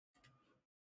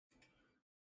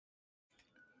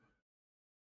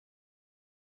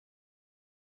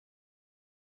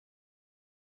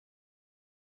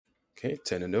Okay,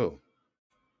 10-0.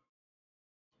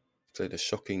 Played a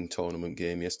shocking tournament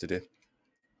game yesterday.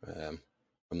 I'm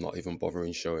not even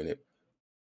bothering showing it.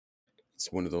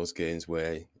 It's one of those games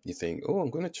where you think, oh, I'm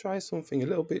going to try something a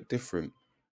little bit different,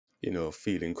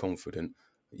 feeling confident.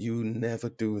 You never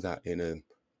do that in a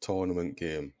tournament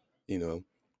game,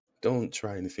 Don't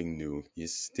try anything new. You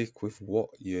stick with what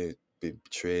you've been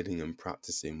training and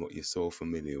practicing, what you're so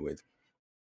familiar with.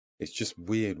 It's just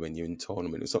weird when you're in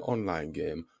tournament. It's an online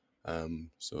game,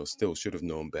 so still should have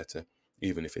known better.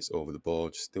 Even if it's over the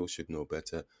board, still should know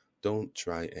better. Don't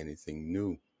try anything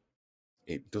new.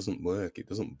 It doesn't work. It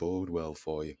doesn't bode well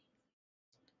for you.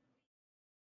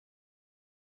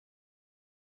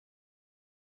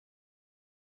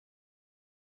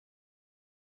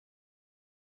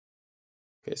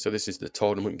 Okay, so this is the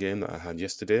tournament game that I had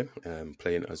yesterday,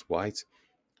 playing as white.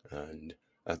 And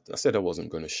I said I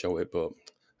wasn't going to show it, but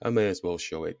I may as well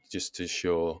show it just to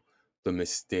show the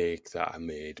mistake that I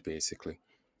made, basically.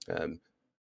 Um,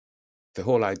 the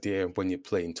whole idea when you're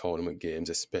playing tournament games,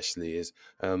 especially, is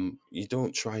you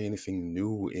don't try anything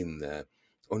new in there,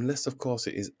 unless, of course,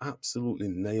 it is absolutely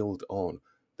nailed on.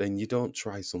 Then you don't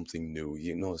try something new.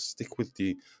 Stick with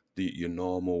your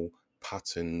normal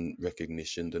pattern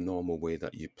recognition, the normal way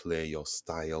that you play, your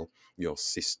style, your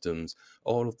systems,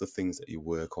 all of the things that you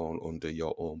work on under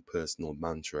your own personal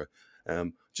mantra.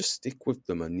 Just stick with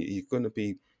them, and you're going to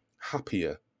be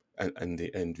happier and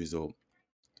the end result.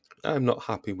 I'm not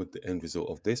happy with the end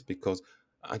result of this because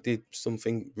I did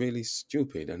something really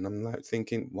stupid, and I'm like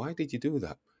thinking, why did you do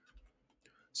that?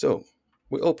 So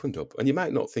we opened up, and you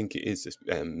might not think it is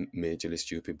majorly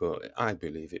stupid, but I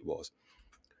believe it was.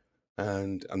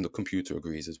 And the computer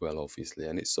agrees as well, obviously,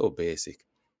 and it's so basic.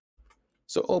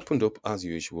 So opened up as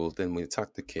usual, then we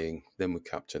attacked the king, then we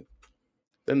captured.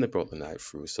 Then they brought the knight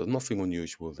through, so nothing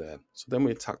unusual there. So then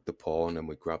we attacked the pawn and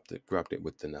we grabbed it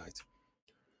with the knight.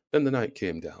 Then the knight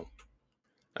came down.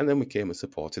 And then we came and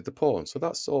supported the pawn. So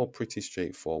that's all pretty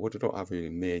straightforward. I don't have any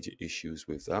major issues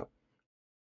with that.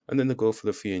 And then they go for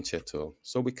the fianchetto.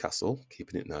 So we castle,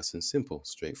 keeping it nice and simple,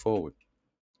 straightforward.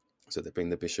 So they bring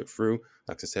the bishop through.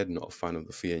 Like I said, not a fan of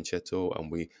the fianchetto, and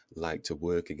we like to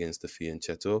work against the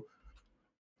fianchetto.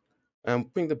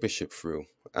 And bring the bishop through.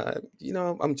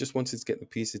 I'm just wanting to get the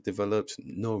pieces developed.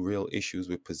 No real issues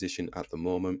with position at the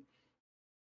moment.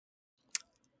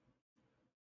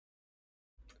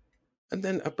 And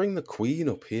then I bring the queen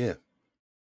up here.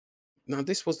 Now,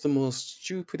 this was the most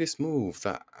stupidest move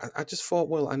that I just thought,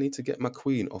 well, I need to get my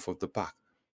queen off of the back.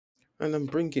 And I'm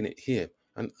bringing it here.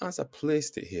 And as I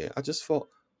placed it here, I just thought,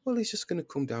 well, he's just going to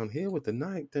come down here with the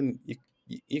knight. Then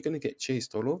you're going to get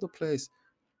chased all over the place.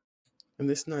 And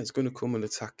this knight's going to come and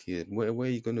attack you. Where are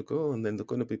you going to go? And then they're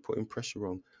going to be putting pressure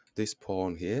on this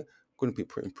pawn here. Going to be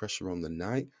putting pressure on the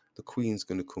knight. The queen's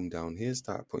going to come down here,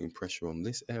 start putting pressure on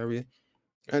this area.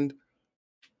 And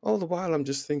all the while, I'm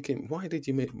just thinking, why did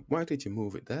you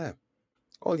move it there?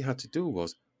 All you had to do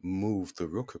was move the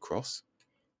rook across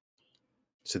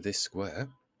to this square,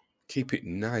 keep it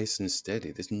nice and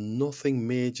steady. There's nothing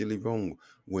majorly wrong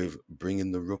with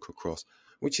bringing the rook across,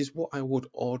 which is what I would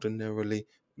ordinarily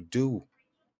do.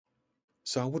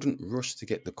 So I wouldn't rush to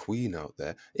get the queen out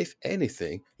there. If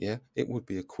anything, yeah, it would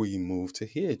be a queen move to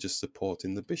here, just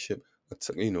supporting the bishop,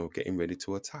 getting ready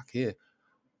to attack here.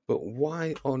 But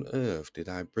why on earth did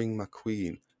I bring my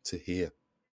queen to here?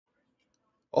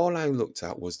 All I looked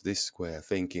at was this square,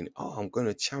 thinking, oh, I'm going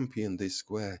to champion this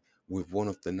square with one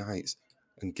of the knights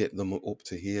and get them up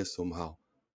to here somehow.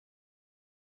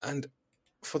 And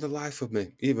for the life of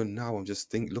me, even now, I'm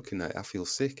just looking at it, I feel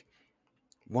sick.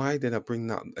 Why did I bring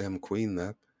that queen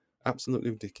there? Absolutely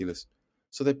ridiculous.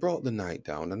 So they brought the knight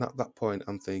down, and at that point,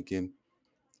 I'm thinking,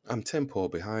 I'm tempo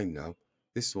behind now.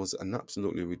 This was an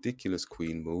absolutely ridiculous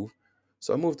queen move.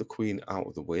 So I moved the queen out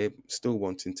of the way, still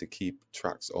wanting to keep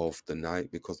tracks of the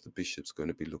knight because the bishop's going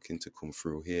to be looking to come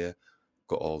through here.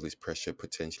 Got all this pressure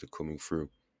potentially coming through.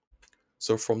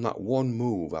 So from that one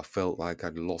move, I felt like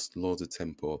I'd lost loads of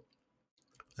tempo.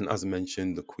 And as I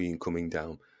mentioned, the queen coming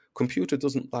down. Computer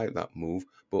doesn't like that move,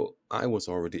 but I was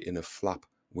already in a flap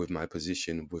with my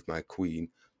position with my queen,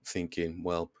 thinking,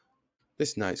 well,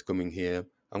 this knight's coming here.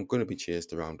 I'm going to be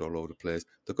chased around all over the place.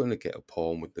 They're going to get a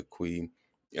pawn with the queen.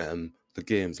 The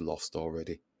game's lost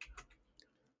already.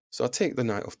 So I take the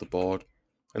knight off the board,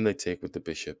 and they take with the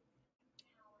bishop.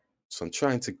 So I'm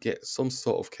trying to get some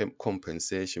sort of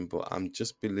compensation, but I'm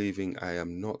just believing I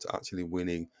am not actually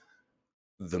winning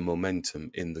the momentum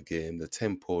in the game. The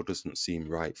tempo doesn't seem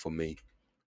right for me.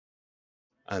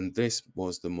 And this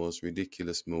was the most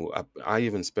ridiculous move. I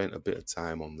even spent a bit of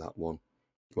time on that one.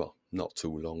 Well, not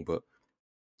too long, but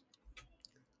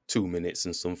 2 minutes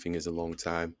and something is a long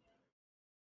time.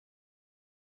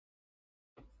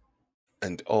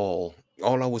 And all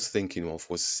I was thinking of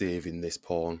was saving this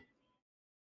pawn.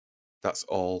 That's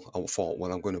all I thought.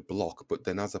 Well, I'm going to block, but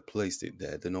then as I placed it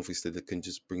there, then obviously they can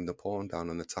just bring the pawn down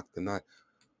and attack the knight.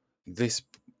 This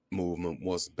movement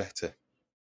was better.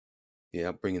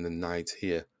 Yeah, bringing the knight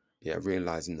here. Yeah,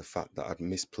 realizing the fact that I'd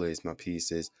misplaced my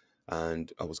pieces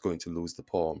and I was going to lose the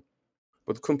pawn.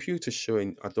 But the computer's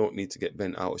showing I don't need to get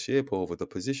bent out of shape over the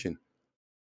position.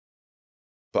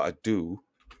 But I do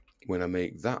when I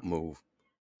make that move.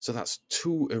 So that's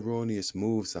two erroneous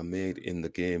moves I made in the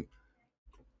game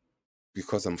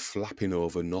because I'm flapping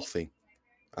over nothing.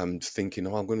 I'm thinking,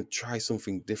 oh, I'm going to try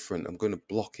something different. I'm going to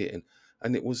block it.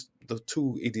 And it was the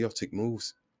two idiotic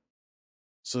moves.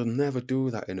 So never do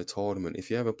that in a tournament.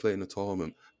 If you ever play in a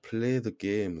tournament, play the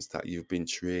games that you've been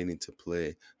training to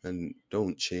play and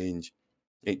don't change.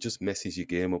 It just messes your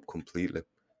game up completely.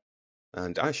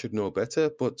 And I should know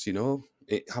better, but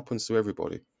it happens to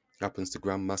everybody. It happens to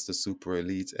Grandmaster, Super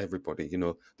Elite, everybody.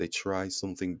 They try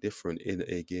something different in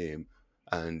a game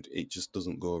and it just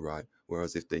doesn't go right.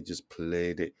 Whereas if they just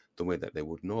played it the way that they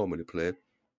would normally play,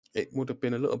 it would have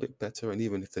been a little bit better. And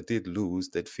even if they did lose,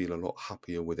 they'd feel a lot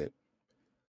happier with it.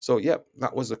 So yeah,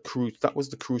 that was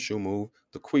the crucial move,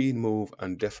 the queen move,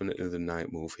 and definitely the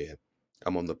knight move here.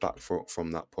 I'm on the back foot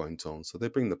from that point on. So they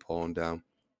bring the pawn down.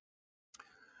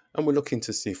 And we're looking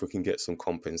to see if we can get some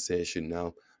compensation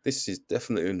now. This is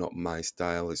definitely not my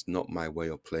style. It's not my way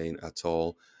of playing at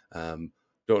all.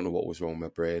 Don't know what was wrong with my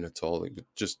brain at all. It was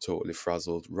just totally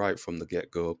frazzled right from the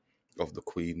get-go of the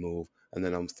queen move. And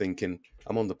then I'm thinking,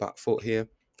 I'm on the back foot here.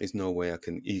 There's no way I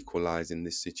can equalize in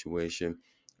this situation.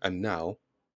 And now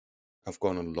I've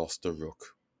gone and lost a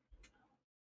rook.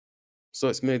 So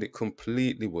it's made it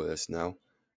completely worse now.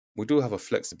 We do have a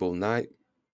flexible knight.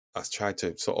 I tried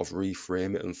to sort of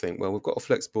reframe it and think, well, we've got a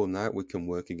flexible knight. We can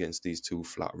work against these two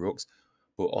flat rooks.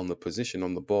 But on the position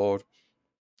on the board,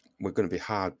 we're going to be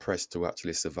hard pressed to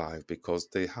actually survive because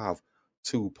they have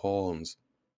two pawns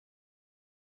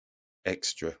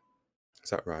extra. Is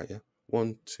that right? Yeah.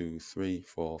 1, 2, 3,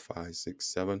 4, 5, 6,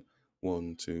 7.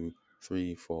 1, 2,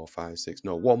 3, 4, 5, 6.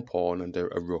 No, one pawn and a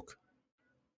rook.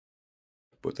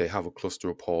 But they have a cluster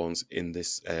of pawns in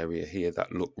this area here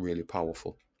that look really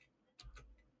powerful.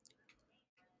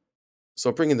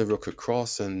 So bringing the rook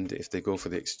across, and if they go for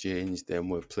the exchange, then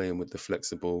we're playing with the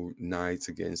flexible knight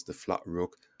against the flat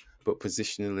rook. But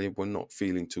positionally, we're not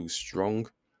feeling too strong.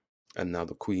 And now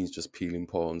the queen's just peeling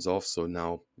pawns off. So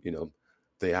now,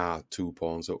 they are 2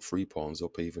 pawns up, 3 pawns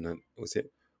up even. And was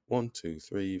it 1, 2,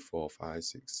 3, 4, 5,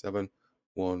 6, 7?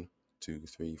 1, 2,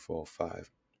 3, 4,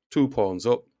 5. 2 pawns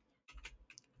up.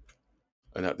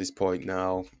 And at this point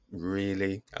now,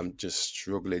 really, I'm just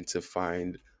struggling to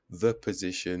find the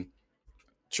position,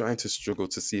 trying to struggle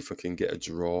to see if I can get a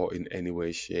draw in any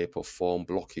way, shape, or form,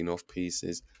 blocking off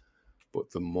pieces.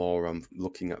 But the more I'm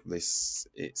looking at this,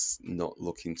 it's not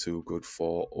looking too good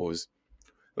for us.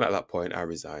 And at that point, I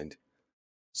resigned.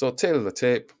 So, tail of the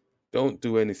tape, don't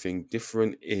do anything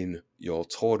different in your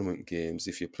tournament games.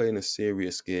 If you're playing a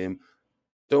serious game,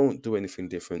 don't do anything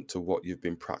different to what you've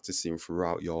been practicing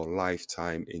throughout your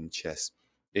lifetime in chess.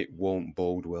 It won't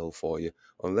bode well for you,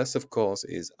 unless, of course,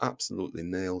 it is absolutely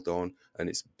nailed on and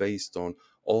it's based on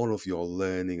all of your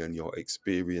learning and your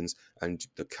experience, and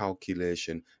the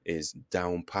calculation is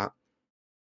down pat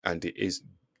and it is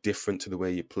different to the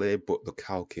way you play, but the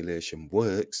calculation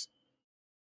works.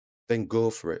 Then go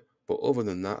for it. But other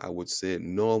than that, I would say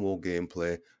normal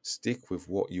gameplay, stick with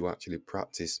what you actually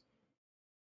practice.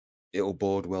 It'll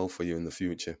bode well for you in the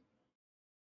future.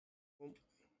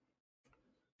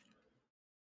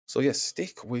 So yeah,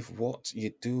 stick with what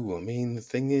you do. I mean, the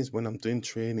thing is, when I'm doing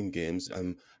training games,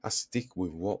 I stick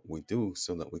with what we do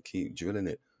so that we keep drilling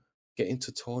it. Get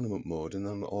into tournament mode, and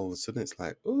then all of a sudden it's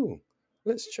like, oh,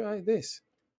 let's try this.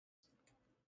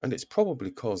 And it's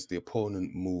probably because the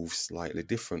opponent moves slightly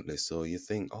differently. So you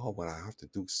think, oh, well, I have to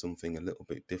do something a little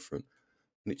bit different.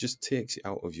 And it just takes you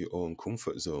out of your own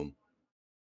comfort zone.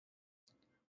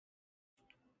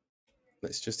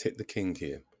 Let's just hit the king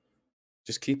here.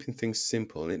 Just keeping things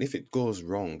simple. And if it goes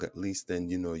wrong, at least then,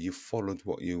 you've followed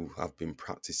what you have been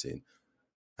practicing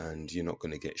and you're not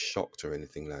going to get shocked or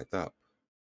anything like that.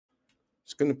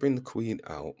 Just going to bring the queen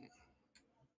out.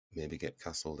 Maybe get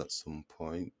castled at some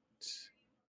point.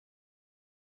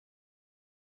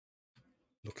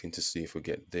 Looking to see if we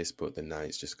get this, but the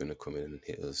knight's just going to come in and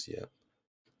hit us. Yeah.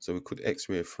 So we could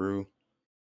x-ray through.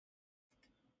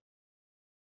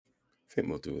 I think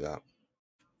we'll do that.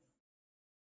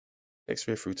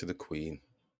 X-ray through to the queen.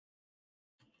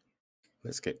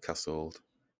 Let's get castled.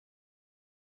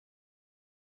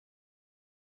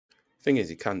 Thing is,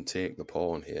 he can take the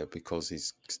pawn here because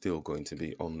he's still going to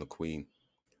be on the queen.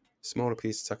 Smaller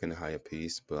piece attacking a higher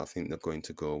piece, but I think they're going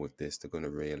to go with this. They're going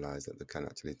to realise that they can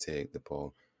actually take the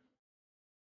pawn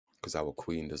because our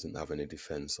queen doesn't have any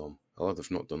defence on. Oh,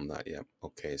 they've not done that yet.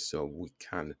 Okay, so we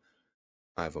can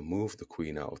either move the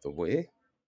queen out of the way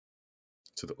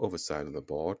to the other side of the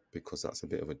board, because that's a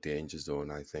bit of a danger zone,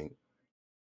 I think.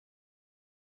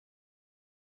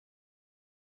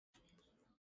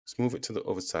 Let's move it to the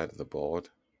other side of the board.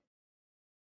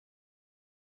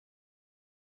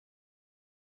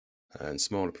 And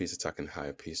smaller piece attacking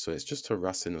higher piece. So it's just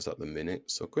harassing us at the minute.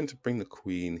 So I'm going to bring the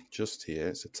queen just here.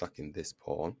 It's attacking this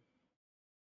pawn.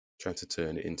 Trying to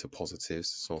turn it into positives.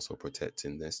 It's also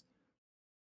protecting this.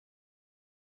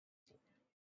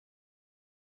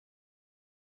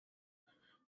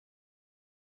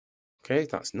 Okay,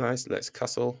 that's nice. Let's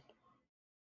castle.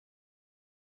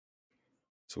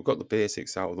 So we've got the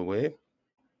basics out of the way.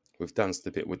 We've danced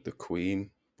a bit with the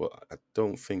queen, but I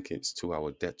don't think it's to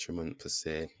our detriment per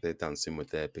se. They're dancing with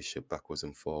their bishop backwards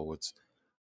and forwards.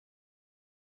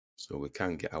 So we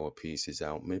can get our pieces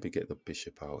out. Maybe get the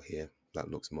bishop out here.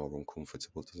 That looks more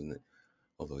uncomfortable, doesn't it?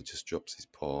 Although he just drops his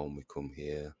pawn. We come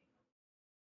here.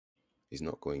 He's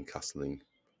not going castling.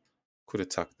 Could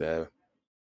attack their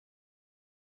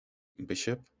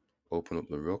bishop. Open up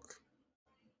the rook.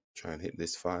 Try and hit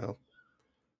this file.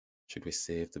 Should we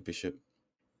save the bishop?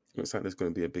 Looks like there's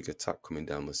going to be a big attack coming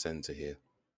down the center here.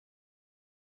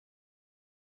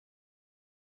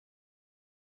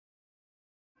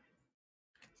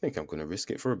 I think I'm going to risk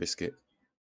it for a biscuit.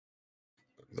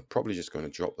 They're probably just going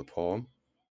to drop the pawn.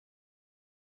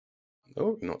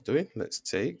 No, not doing. Let's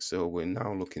take. So we're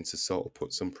now looking to sort of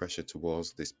put some pressure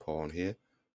towards this pawn here.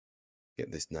 Get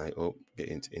this knight up. Get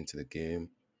into the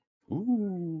game.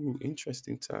 Ooh,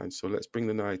 interesting time. So let's bring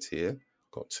the knight here.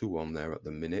 Got 2 on there at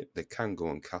the minute. They can go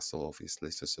and castle,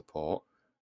 obviously, to support.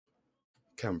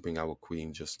 Can bring our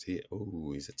queen just here.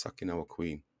 Oh, he's attacking our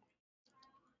queen.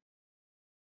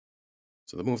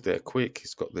 So the move there quick.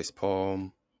 He's got this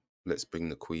pawn. Let's bring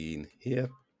the queen here.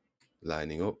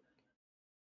 Lining up.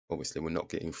 Obviously, we're not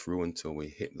getting through until we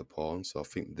hit the pawn. So I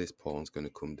think this pawn's going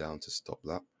to come down to stop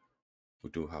that.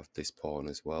 We do have this pawn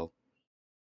as well.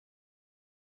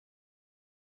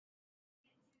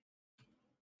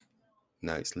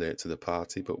 Knight's late to the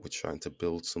party, but we're trying to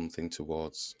build something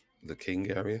towards the king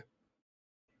area.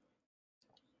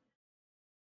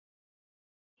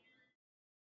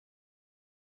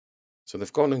 So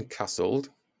they've gone and castled.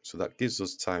 So that gives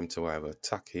us time to either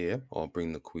attack here or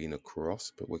bring the queen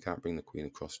across, but we can't bring the queen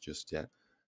across just yet.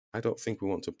 I don't think we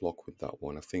want to block with that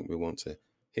one. I think we want to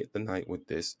hit the knight with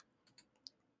this.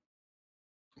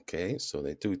 Okay, so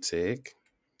they do take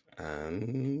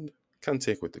and can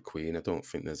take with the queen. I don't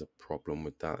think there's a problem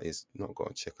with that. He's not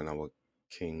got a check on our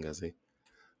king, has he?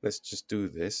 Let's just do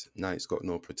this. Knight's got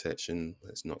no protection.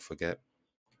 Let's not forget.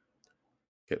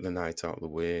 Get the knight out of the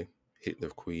way. Hit the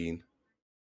queen.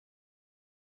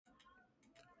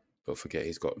 Don't forget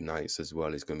he's got knights as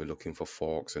well. He's going to be looking for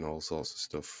forks and all sorts of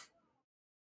stuff.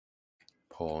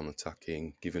 Pawn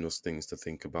attacking, giving us things to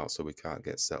think about so we can't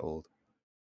get settled.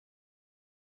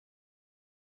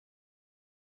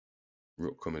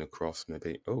 Rook coming across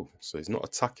maybe. Oh, so he's not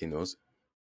attacking us.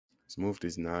 He's moved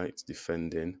his knight,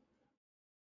 defending.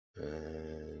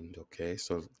 And okay,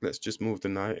 so let's just move the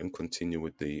knight and continue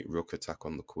with the rook attack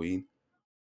on the queen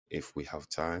if we have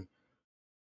time.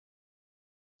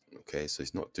 Okay, so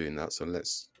he's not doing that. So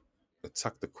let's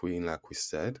attack the queen like we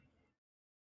said.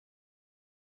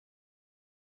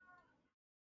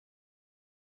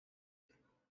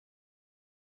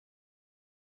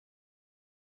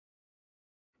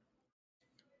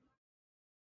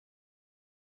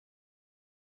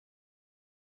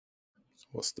 So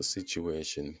what's the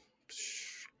situation?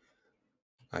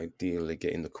 Ideally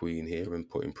getting the queen here and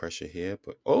putting pressure here,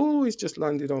 but oh, he's just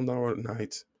landed on our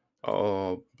knight.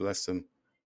 Oh, bless him.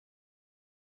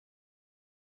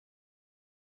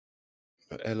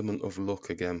 An element of luck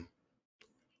again.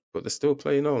 But they're still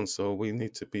playing on, so we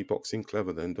need to be boxing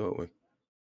clever then, don't we?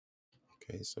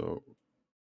 Okay, so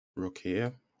rook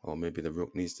here, or maybe the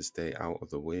rook needs to stay out of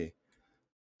the way.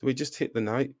 Do we just hit the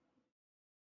knight?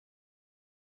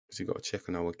 Because we got to check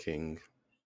on our king.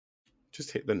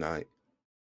 Just hit the knight.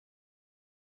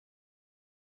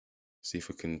 See if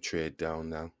we can trade down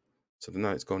now. So the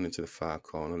knight's gone into the far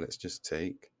corner. Let's just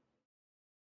take.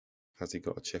 Has he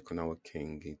got a check on our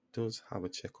king? He does have a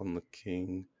check on the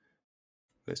king.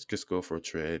 Let's just go for a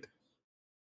trade.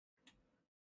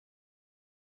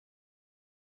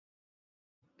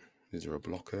 Is there a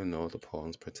blocker? No, the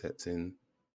pawn's protecting.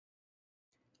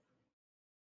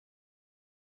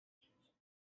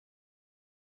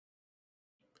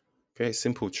 Okay,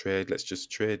 simple trade. Let's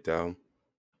just trade down.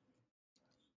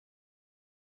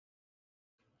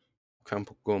 Can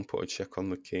go and put a check on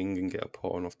the king and get a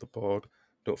pawn off the board.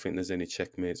 Don't think there's any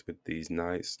checkmates with these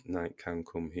knights. Knight can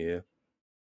come here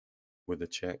with a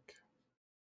check.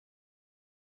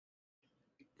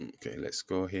 Okay, let's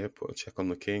go here, put a check on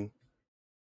the king.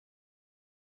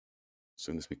 As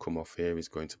soon as we come off here, he's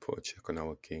going to put a check on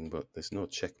our king, but there's no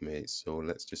checkmate, so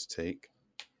let's just take.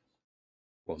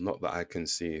 Well, not that I can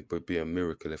see. It would be a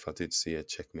miracle if I did see a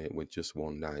checkmate with just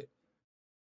one knight.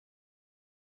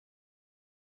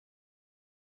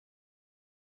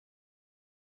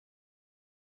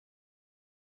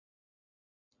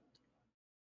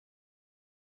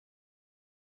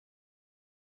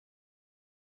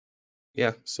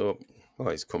 Yeah, so, oh,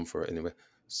 he's come for it anyway.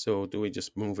 So do we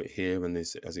just move it here, and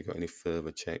has he got any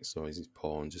further checks, or is his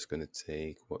pawn just going to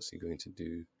take? What's he going to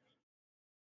do?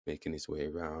 Making his way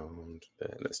around.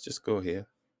 Let's just go here.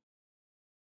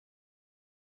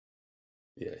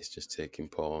 Yeah, he's just taking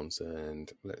pawns,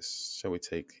 and shall we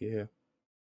take here?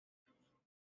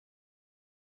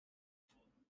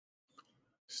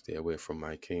 Stay away from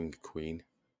my king, queen.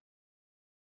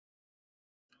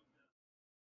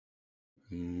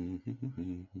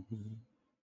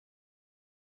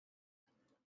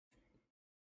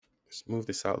 Let's move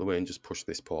this out of the way and just push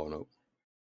this pawn up.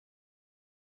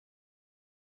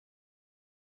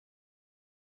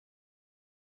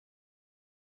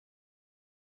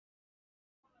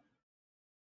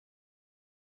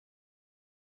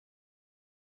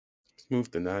 Let's move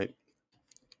the knight.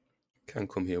 Can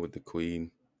come here with the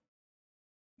queen.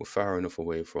 We're far enough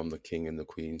away from the king and the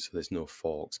queen, so there's no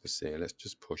forks per se. Let's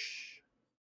just push.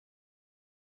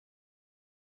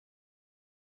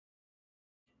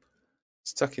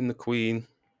 Stacking the queen.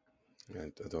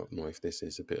 And I don't know if this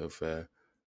is a bit of...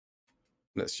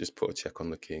 let's just put a check on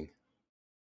the king.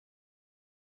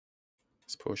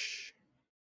 Let's push.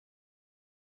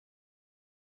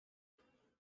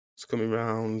 It's coming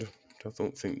round. I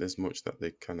don't think there's much that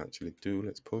they can actually do.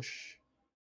 Let's push.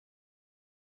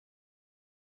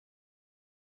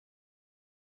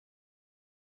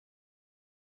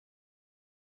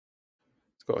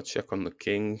 It's got a check on the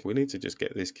king. We need to just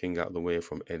get this king out of the way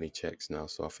from any checks now.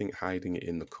 So I think hiding it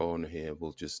in the corner here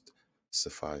will just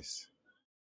suffice.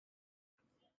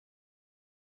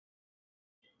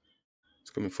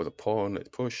 It's coming for the pawn. Let's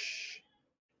push.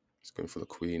 It's going for the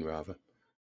queen, rather.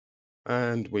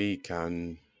 And we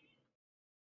can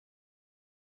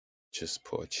just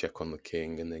put a check on the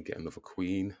king and then get another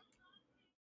queen.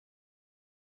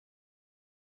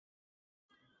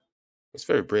 It's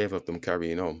very brave of them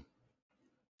carrying on.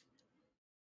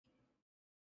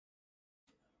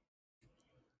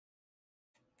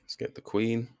 Let's get the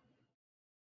queen.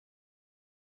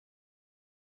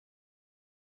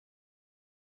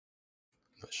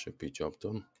 That should be job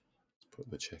done. Let's put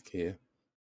the check here.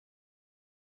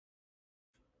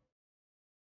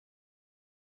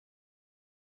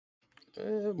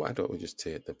 Why don't we just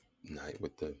take the knight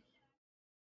with the...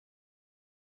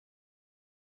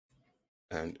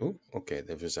 And, oh, okay,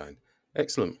 they've resigned.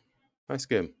 Excellent. Nice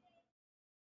game.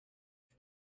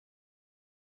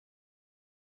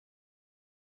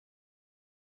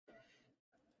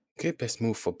 Okay, best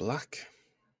move for black.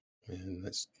 And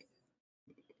let's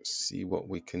see what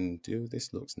we can do.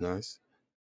 This looks nice.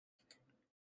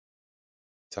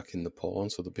 Attacking the pawn,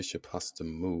 so the bishop has to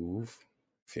move.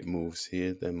 If it moves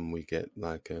here, then we get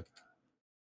like a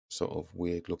sort of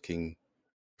weird looking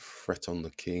threat on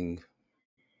the king,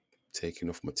 taking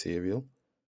off material.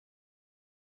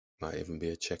 Might even be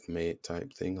a checkmate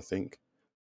type thing, I think.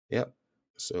 Yep.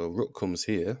 So rook comes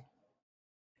here.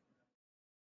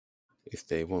 If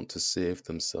they want to save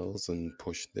themselves and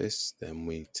push this, then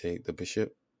we take the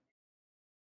bishop.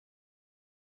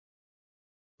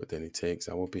 But then he takes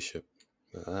our bishop.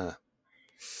 Ah.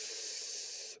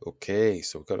 Okay,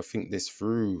 so we've got to think this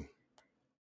through.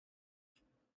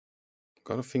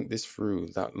 Got to think this through.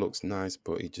 That looks nice,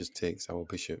 but he just takes our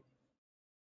bishop.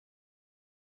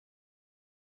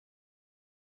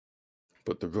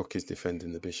 But the rook is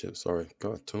defending the bishop. Sorry,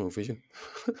 got tunnel vision.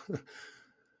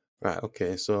 Right,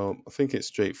 okay, so I think it's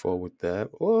straightforward there.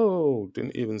 Whoa,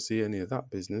 didn't even see any of that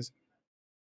business.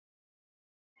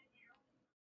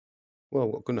 Well,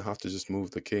 we're going to have to just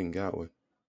move the king, aren't we?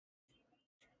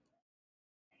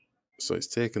 So it's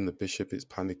taken the bishop, it's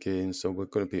panicking, so we're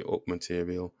going to be up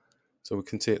material. So we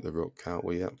can take the rook, can't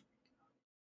we? Yeah.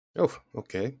 Oh,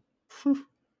 okay. Whew.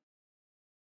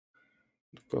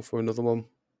 Go for another one.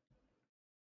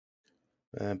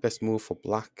 Best move for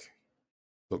black.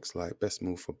 Looks like best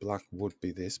move for black would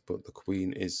be this, but the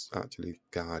queen is actually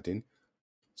guarding.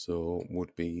 So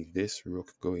would be this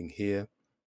rook going here.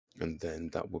 And then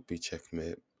that would be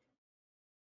checkmate.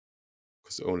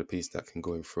 Because the only piece that can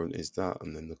go in front is that,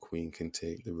 and then the queen can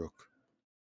take the rook.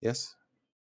 Yes?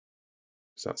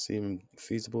 Does that seem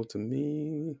feasible to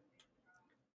me?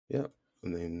 Yeah.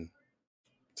 And then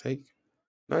take.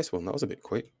 Nice one. That was a bit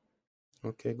quick.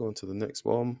 Okay, go on to the next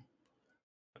one.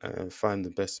 And find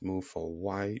the best move for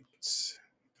white.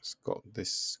 It's got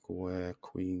this square.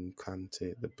 Queen can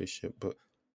take the bishop, but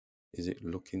is it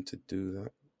looking to do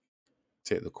that?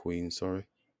 Take the queen, sorry.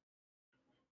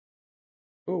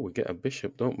 Oh, we get a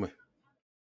bishop, don't we?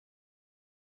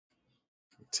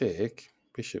 Take.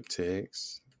 Bishop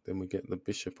takes. Then we get the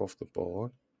bishop off the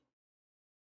board.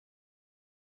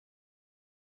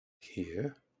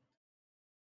 Here.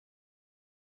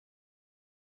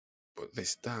 But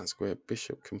this dark square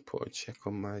bishop can put a check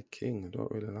on my king. I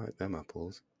don't really like them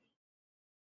apples.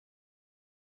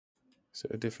 Is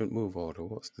it a different move order?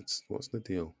 What's the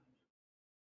deal?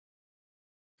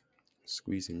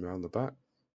 Squeezing round the back.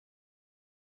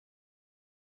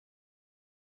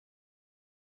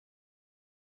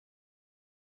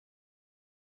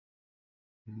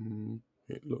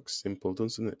 It looks simple,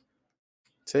 doesn't it?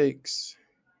 Takes,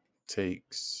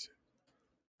 takes,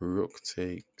 rook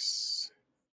takes,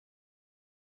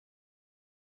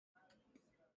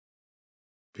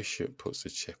 bishop puts a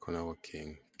check on our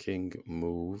king. King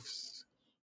moves.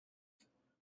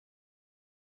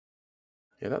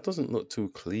 Yeah, that doesn't look too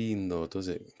clean though, does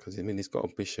it? Because I mean, he's got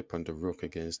a bishop and a rook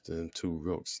against two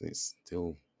rooks. It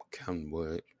still can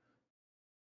work.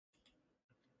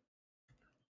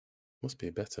 Must be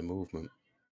a better movement.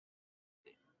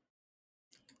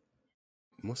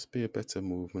 Must be a better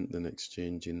movement than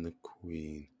exchanging the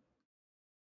queen.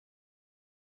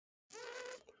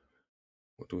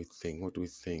 What do we think? What do we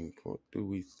think? What do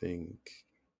we think?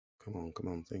 Come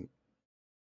on, think.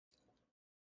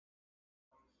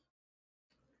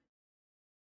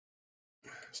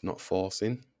 It's not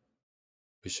forcing.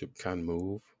 Bishop can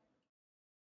move.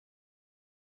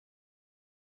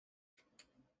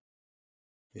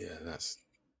 Yeah, that's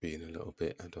being a little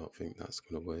bit. I don't think that's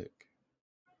going to work.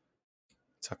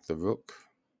 Attack the rook.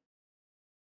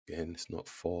 Again, it's not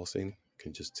forcing. You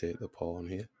can just take the pawn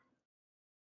here.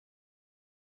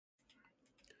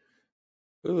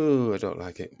 Oh, I don't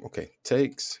like it. Okay,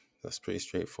 takes. That's pretty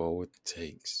straightforward.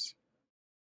 Takes.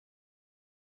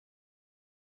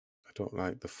 I don't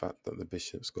like the fact that the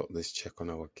bishop's got this check on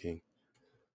our king.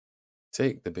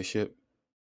 Take the bishop.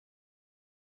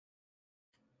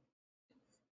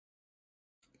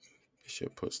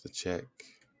 Bishop puts the check.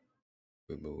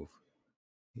 We move.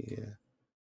 Yeah.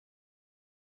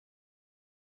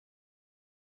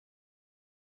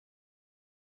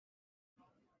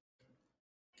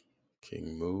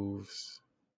 King moves.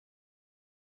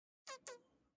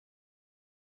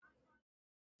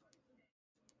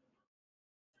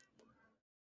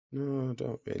 No, I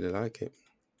don't really like it.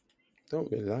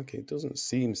 Don't really like it. It doesn't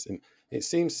seem it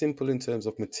seems simple in terms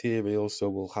of material. So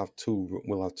we'll have two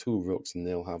rooks, and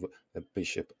they'll have a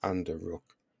bishop and a rook.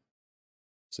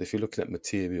 So if you're looking at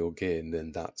material gain,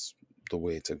 then that's the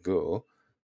way to go.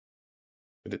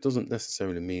 But it doesn't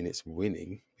necessarily mean it's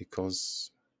winning,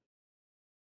 because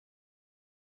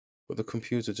but the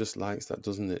computer just likes that,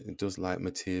 doesn't it? It does like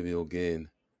material gain.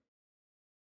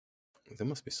 There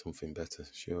must be something better,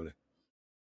 surely.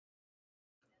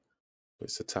 But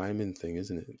it's a timing thing,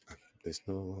 isn't it? There's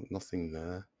nothing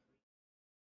there.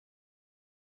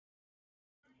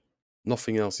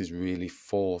 Nothing else is really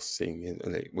forcing.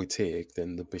 Like we take,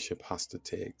 then the bishop has to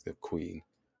take the queen.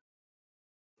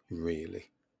 Really.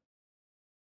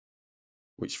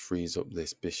 Which frees up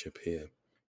this bishop here.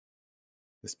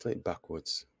 Let's play it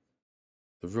backwards.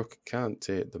 The rook can't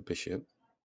take the bishop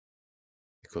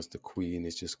because the queen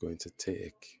is just going to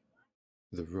take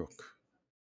the rook.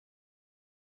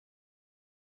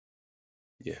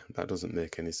 Yeah, that doesn't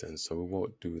make any sense, so we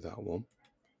won't do that one.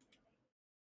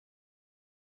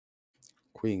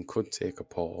 Queen could take a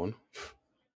pawn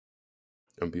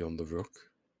and be on the rook.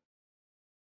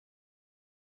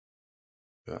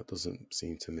 That doesn't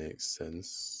seem to make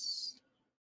sense.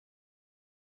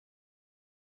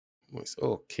 Well, it's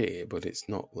okay, but it's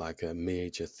not like a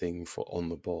major thing for on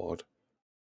the board.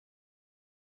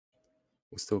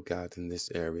 We're still guarding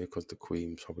this area because the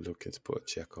queen's probably looking to put a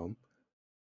check on.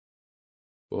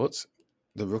 But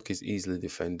the rook is easily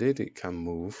defended. It can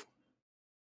move.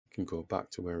 It can go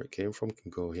back to where it came from. It can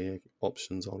go here.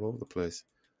 Options all over the place.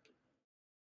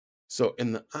 So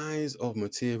in the eyes of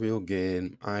material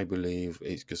gain, I believe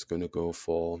it's just going to go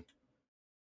for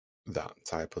that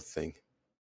type of thing.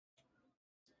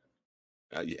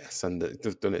 Yes, and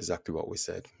they've done exactly what we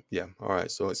said. Yeah, all right.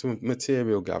 So it's a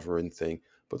material gathering thing,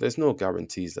 but there's no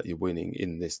guarantees that you're winning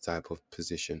in this type of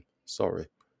position. Sorry.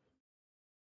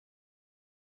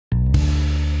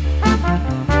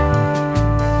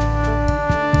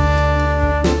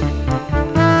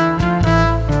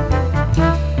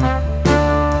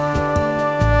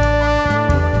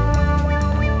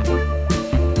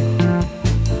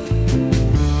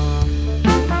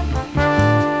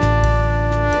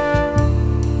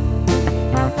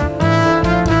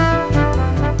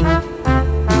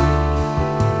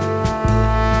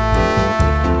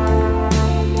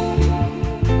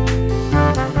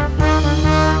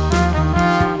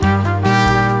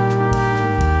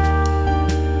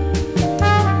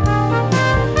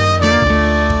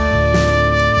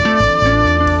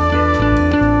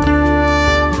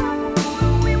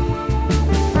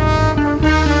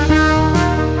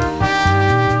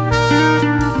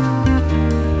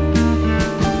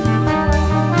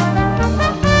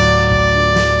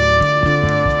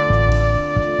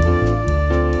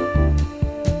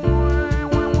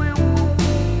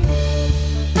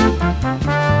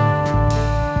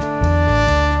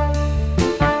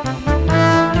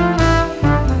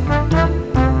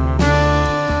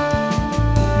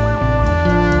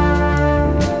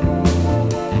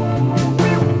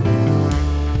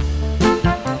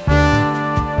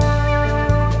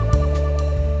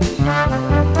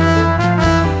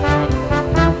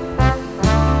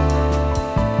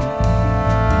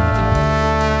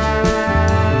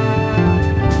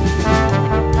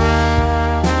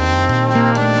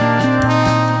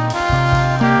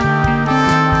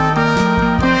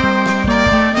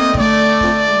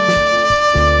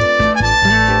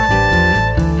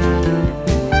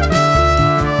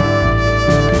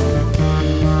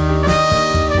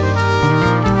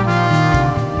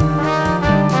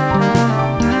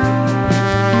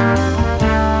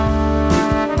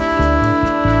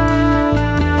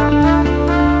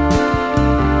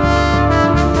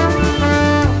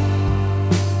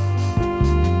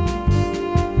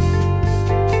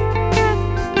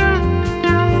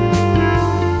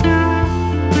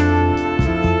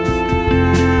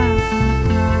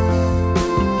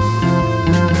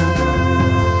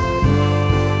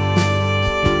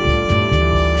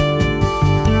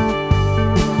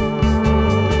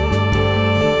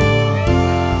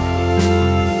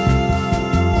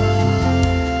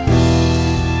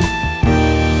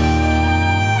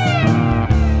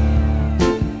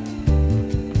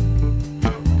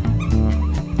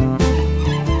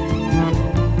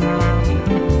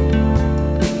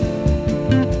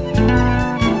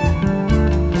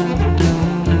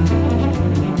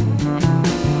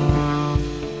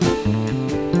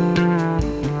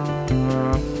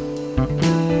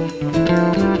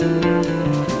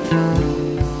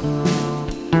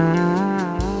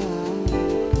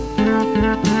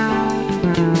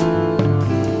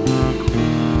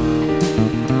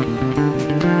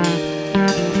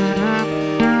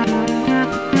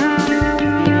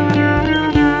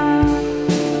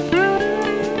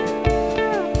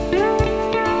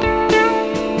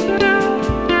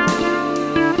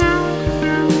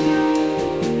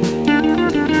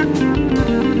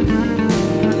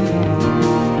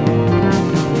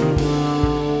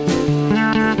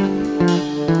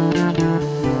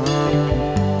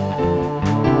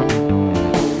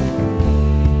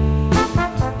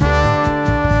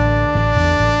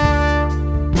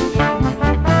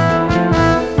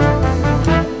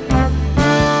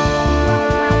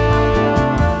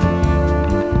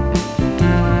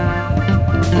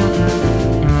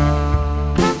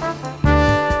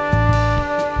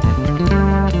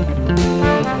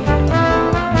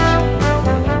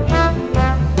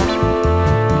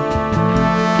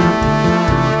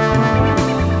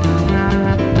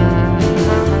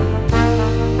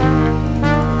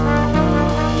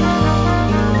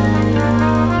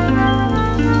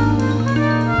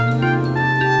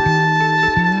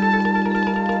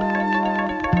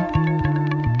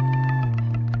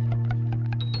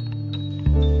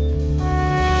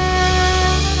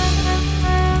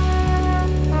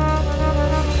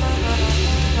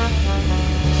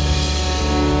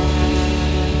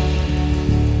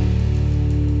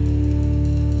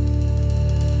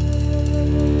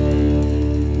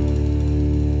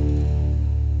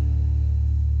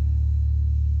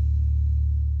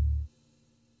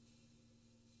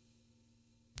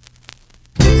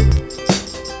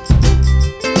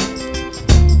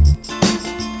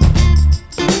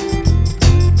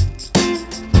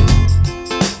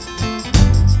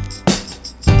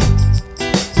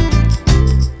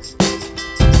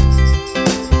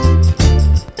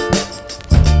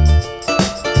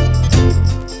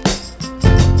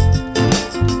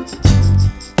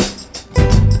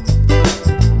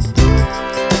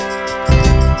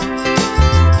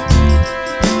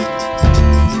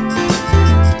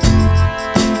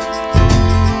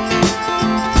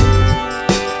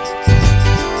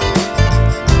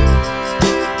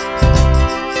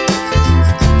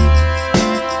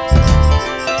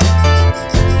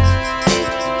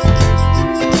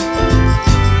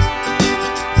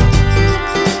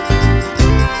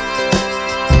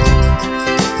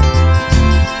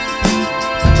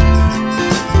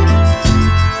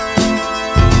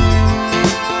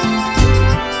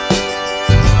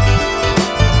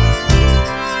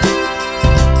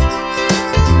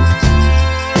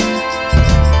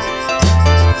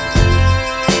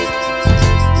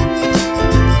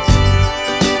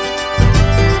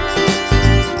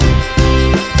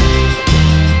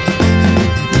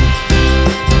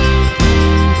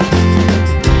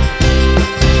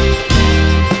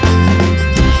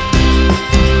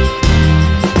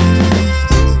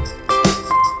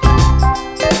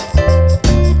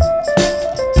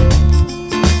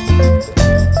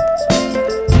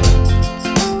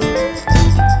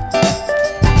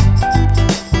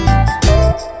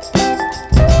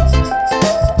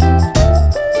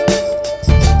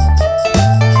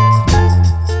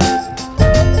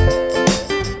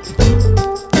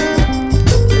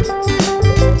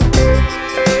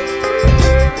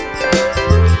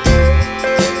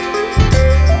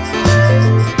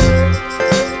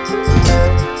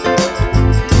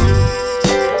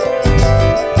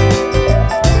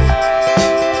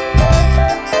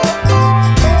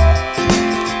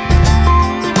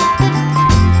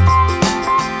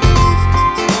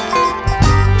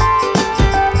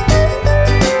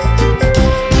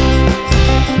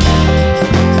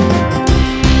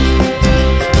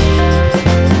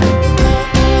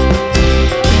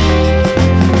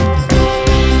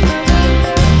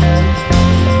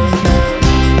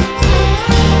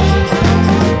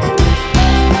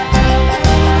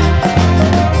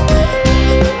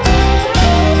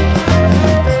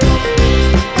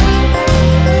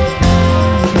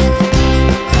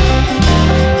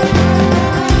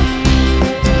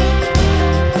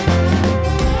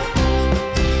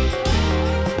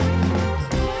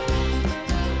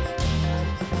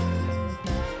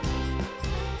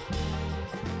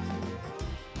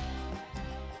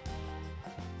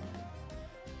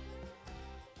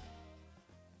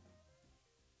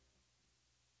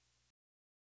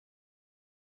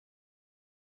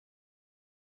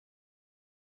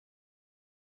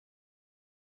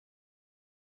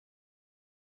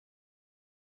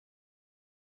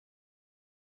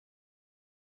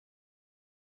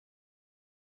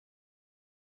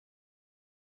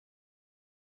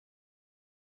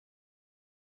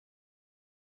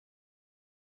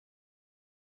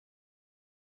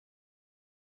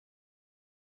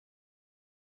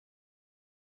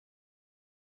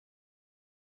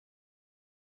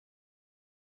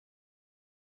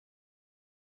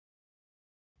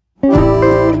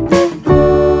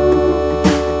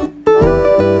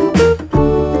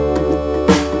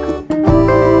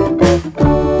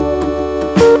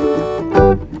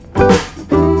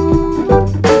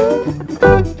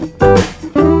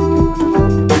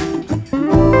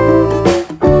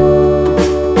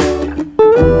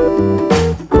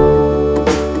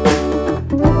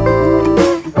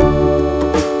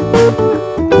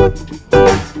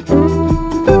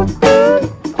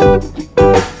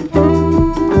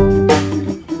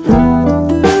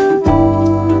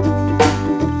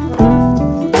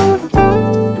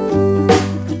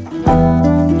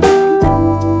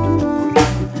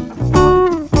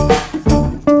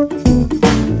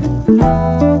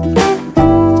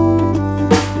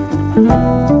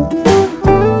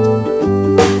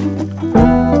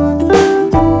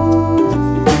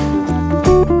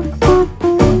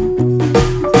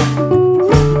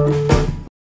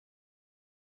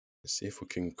 Let's see if we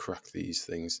can crack these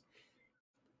things.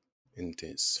 And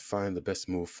it's find the best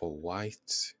move for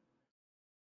white.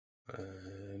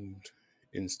 And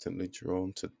instantly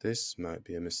drawn to this. Might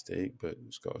be a mistake, but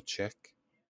it's got to check.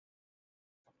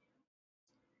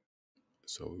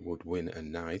 So we would win a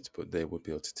knight, but they would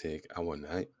be able to take our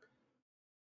knight.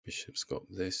 Bishop's got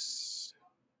this.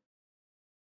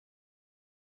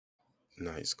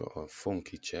 Knight's got a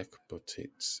funky check, but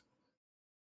it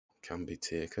can be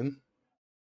taken.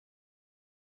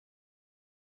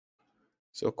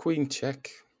 So queen check.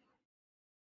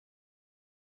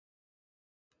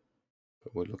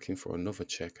 But we're looking for another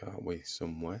check, aren't we,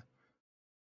 somewhere?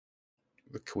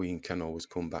 The queen can always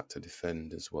come back to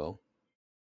defend as well.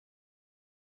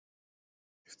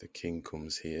 If the king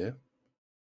comes here,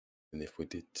 and if we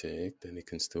did take, then he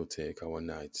can still take our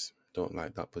knights. Don't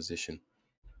like that position.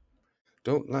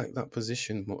 Don't like that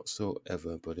position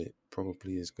whatsoever, but it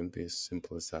probably is going to be as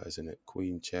simple as that, isn't it?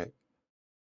 Queen check.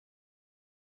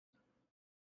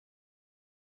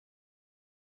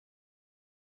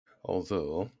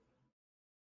 Although,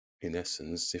 in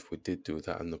essence, if we did do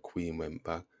that and the queen went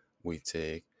back, we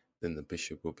take, then the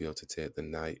bishop will be able to take the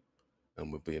knight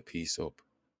and we'll be a piece up.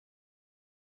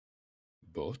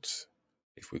 But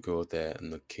if we go there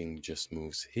and the king just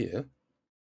moves here,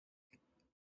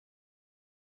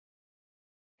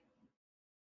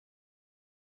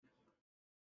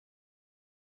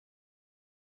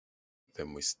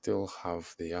 then we still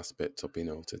have the aspect of being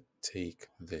able to take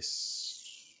this.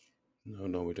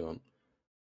 No, we don't.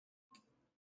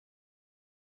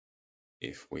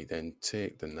 If we then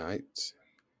take the knight,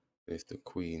 if the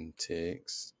queen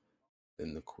takes,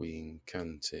 then the queen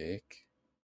can take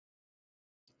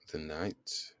the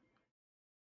knight.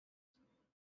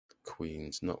 The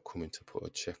queen's not coming to put a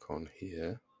check on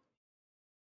here.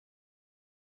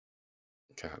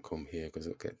 Can't come here because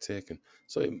it'll get taken.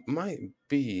 So it might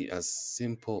be as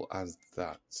simple as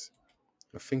that.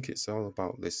 I think it's all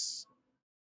about this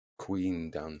queen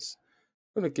dance.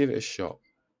 I'm going to give it a shot.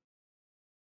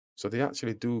 So they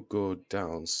actually do go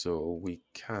down, so we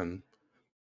can.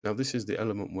 Now this is the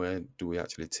element where do we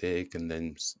actually take and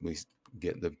then we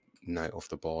get the knight off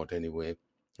the board anyway.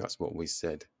 That's what we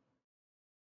said.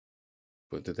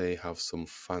 But do they have some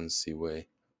fancy way?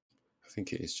 I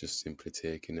think it is just simply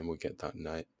taking and we get that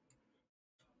knight.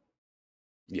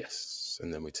 Yes,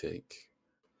 and then we take.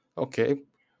 Okay.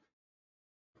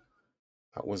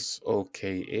 That was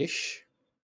okay-ish.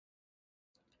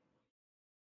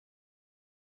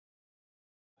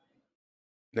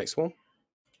 Next one.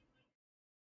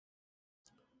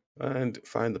 And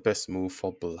find the best move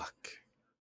for black.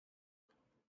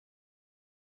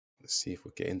 Let's see if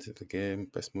we get into the game.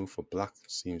 Best move for black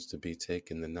seems to be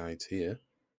taking the knight here.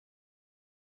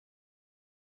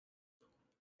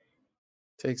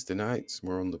 Takes the knight,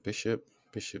 we're on the bishop.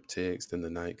 Bishop takes, then the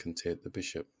knight can take the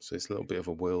bishop. So it's a little bit of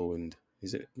a whirlwind.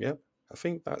 Is it? Yep, I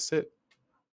think that's it.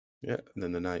 Yeah, and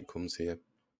then the knight comes here.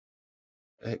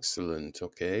 Excellent,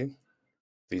 okay.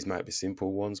 These might be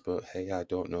simple ones, but hey, I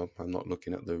don't know. I'm not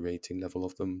looking at the rating level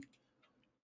of them.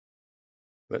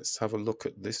 Let's have a look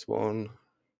at this one.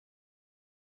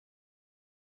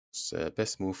 So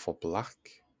best move for black.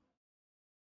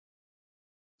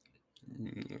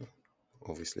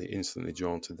 Obviously instantly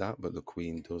drawn to that, but the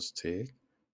queen does take.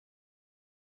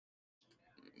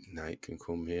 Knight can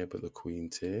come here, but the queen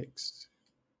takes.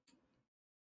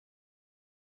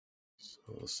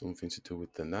 So something to do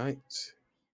with the knight.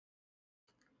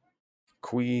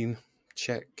 Queen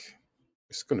check.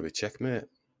 It's going to be checkmate.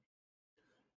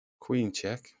 Queen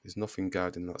check. There's nothing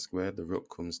guarding that square. The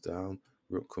rook comes down.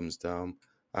 Rook comes down.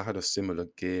 I had a similar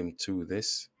game to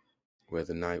this, where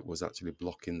the knight was actually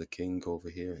blocking the king over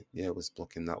here. Yeah, it was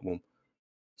blocking that one.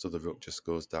 So the rook just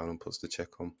goes down and puts the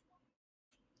check on.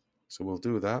 So we'll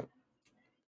do that.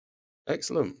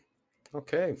 Excellent.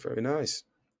 Okay, very nice.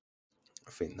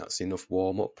 I think that's enough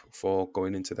warm up for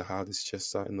going into the hardest chess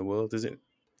site in the world, is it?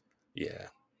 Yeah,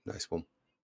 nice one.